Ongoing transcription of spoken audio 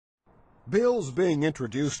Bills being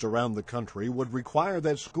introduced around the country would require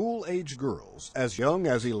that school-age girls as young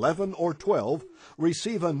as 11 or 12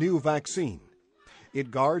 receive a new vaccine.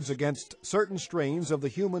 It guards against certain strains of the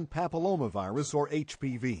human papillomavirus, or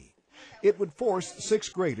HPV. It would force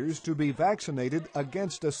sixth graders to be vaccinated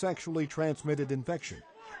against a sexually transmitted infection,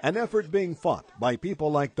 an effort being fought by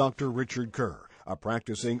people like Dr. Richard Kerr, a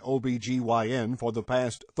practicing OBGYN for the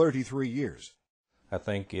past 33 years. I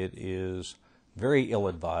think it is very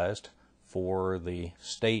ill-advised for the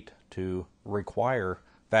state to require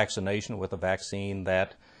vaccination with a vaccine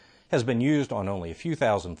that has been used on only a few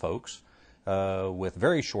thousand folks with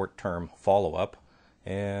very short-term follow-up.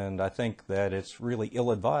 And I think that it's really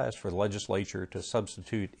ill-advised for the legislature to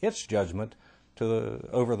substitute its judgment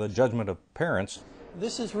over the judgment of parents.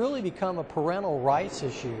 This has really become a parental rights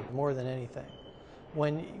issue more than anything.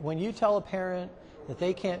 When you tell a parent that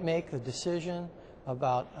they can't make the decision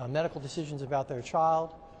about medical decisions about their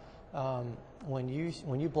child, when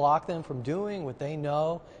you block them from doing what they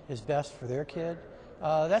know is best for their kid,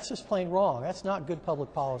 that's just plain wrong. That's not good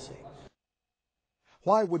public policy.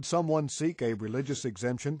 Why would someone seek a religious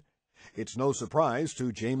exemption? It's no surprise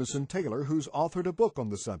to Jameson Taylor, who's authored a book on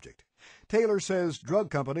the subject. Taylor says drug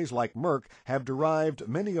companies like Merck have derived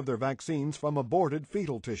many of their vaccines from aborted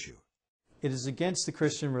fetal tissue. It is against the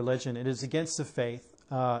Christian religion, it is against the faith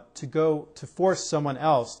to force someone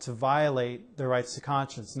else to violate their rights to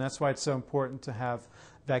conscience. And that's why it's so important to have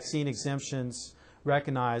vaccine exemptions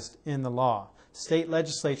recognized in the law. State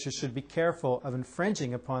legislatures should be careful of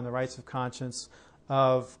infringing upon the rights of conscience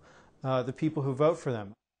of the people who vote for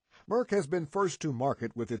them. Merck has been first to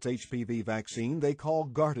market with its HPV vaccine they call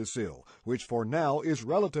Gardasil, which for now is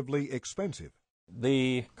relatively expensive.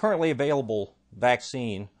 The currently available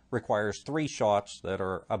vaccine requires 3 shots that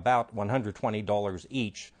are about $120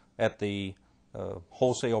 each at the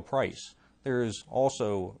wholesale price. There is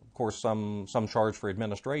also, of course, some charge for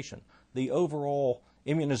administration. The overall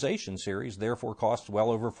immunization series therefore costs well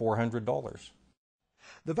over $400.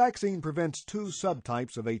 The vaccine prevents 2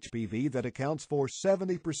 subtypes of HPV that accounts for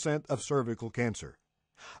 70% of cervical cancer.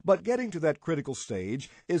 But getting to that critical stage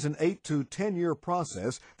is an 8 to 10-year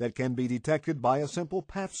process that can be detected by a simple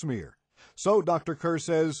pap smear. So Dr. Kerr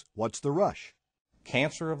says, what's the rush?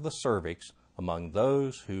 Cancer of the cervix among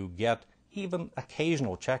those who get even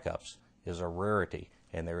occasional checkups is a rarity,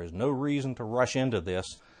 and there is no reason to rush into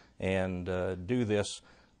this and do this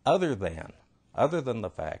other than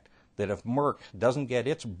the fact that if Merck doesn't get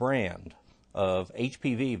its brand of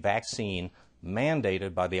HPV vaccine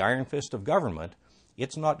mandated by the iron fist of government,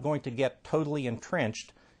 it's not going to get totally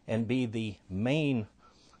entrenched and be the main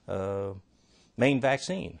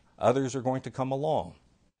vaccine. Others are going to come along.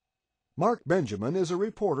 Mark Benjamin is a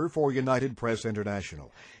reporter for United Press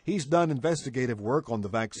International. He's done investigative work on the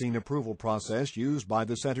vaccine approval process used by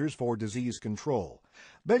the Centers for Disease Control.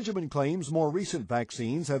 Benjamin claims more recent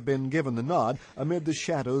vaccines have been given the nod amid the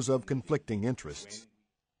shadows of conflicting interests.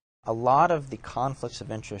 A lot of the conflicts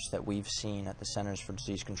of interest that we've seen at the Centers for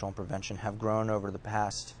Disease Control and Prevention have grown over the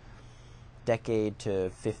past decade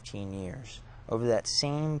to 15 years. Over that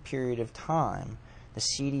same period of time, the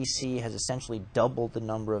CDC has essentially doubled the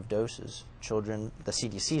number of doses the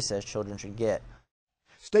CDC says children should get.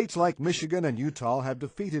 States like Michigan and Utah have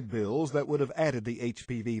defeated bills that would have added the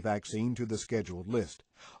HPV vaccine to the scheduled list.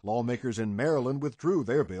 Lawmakers in Maryland withdrew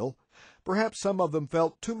their bill. Perhaps some of them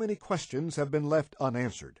felt too many questions have been left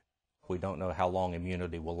unanswered. We don't know how long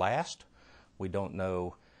immunity will last. We don't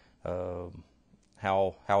know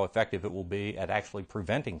how effective it will be at actually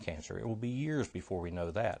preventing cancer. It will be years before we know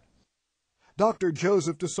that. Dr.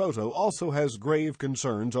 Joseph DeSoto also has grave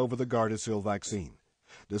concerns over the Gardasila vaccine.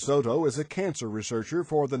 DeSoto is a cancer researcher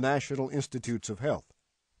for the National Institutes of Health.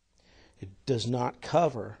 It does not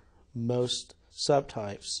cover most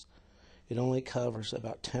subtypes. It only covers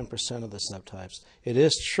about 10% of the subtypes. It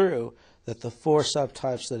is true that the 4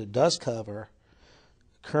 subtypes that it does cover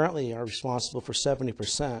currently are responsible for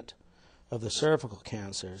 70% of the cervical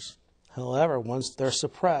cancers. However, once they're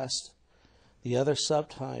suppressed, the other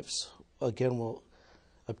subtypes again will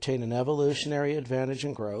obtain an evolutionary advantage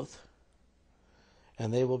in growth,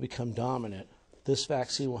 and they will become dominant. This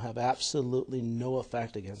vaccine will have absolutely no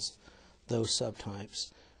effect against those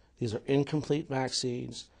subtypes. These are incomplete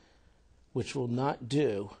vaccines which will not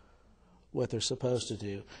do what they're supposed to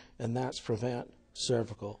do, and that's prevent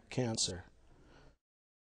cervical cancer.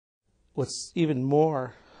 What's even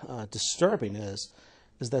more disturbing is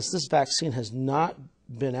that this vaccine has not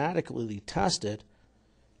been adequately tested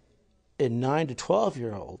in 9 to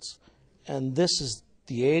 12-year-olds, and this is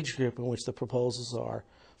the age group in which the proposals are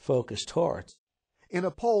focused towards. In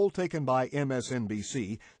a poll taken by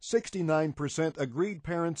MSNBC, 69% agreed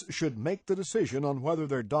parents should make the decision on whether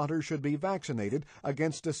their daughter should be vaccinated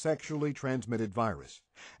against a sexually transmitted virus.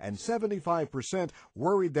 And 75%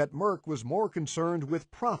 worried that Merck was more concerned with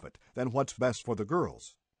profit than what's best for the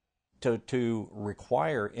girls. To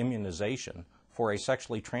require immunization for a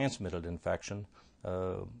sexually transmitted infection,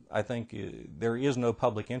 I think there is no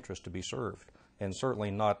public interest to be served, and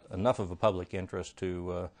certainly not enough of a public interest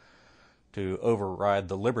to override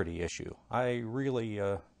the liberty issue. I really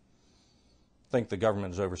think the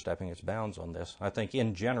government is overstepping its bounds on this. I think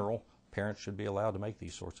in general, parents should be allowed to make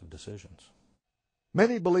these sorts of decisions.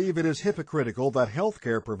 Many believe it is hypocritical that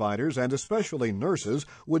healthcare providers and especially nurses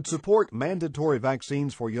would support mandatory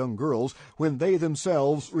vaccines for young girls when they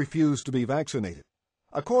themselves refuse to be vaccinated.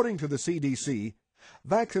 According to the CDC,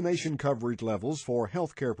 vaccination coverage levels for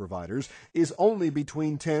healthcare providers is only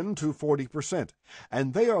between 10 to 40%,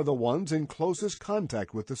 and they are the ones in closest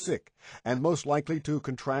contact with the sick and most likely to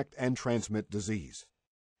contract and transmit disease.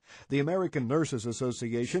 The American Nurses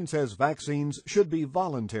Association says vaccines should be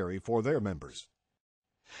voluntary for their members.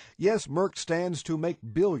 Yes, Merck stands to make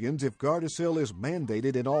billions if Gardasil is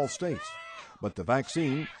mandated in all states, but the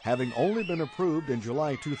vaccine, having only been approved in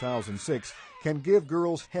July 2006, can give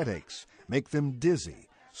girls headaches, make them dizzy,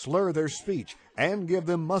 slur their speech, and give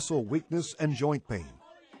them muscle weakness and joint pain.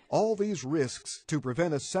 All these risks to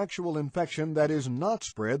prevent a sexual infection that is not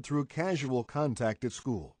spread through casual contact at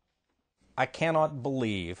school. I cannot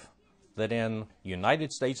believe that in the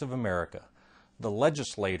United States of America, the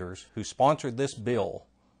legislators who sponsored this bill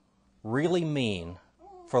really mean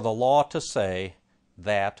for the law to say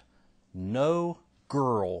that no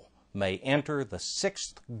girl may enter the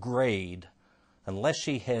 6th grade unless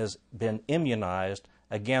she has been immunized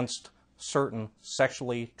against certain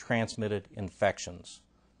sexually transmitted infections.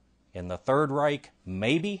 In the Third Reich,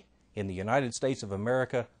 maybe. In the United States of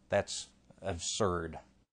America, that's absurd.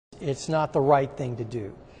 It's not the right thing to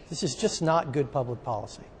do. This is just not good public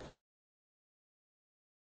policy.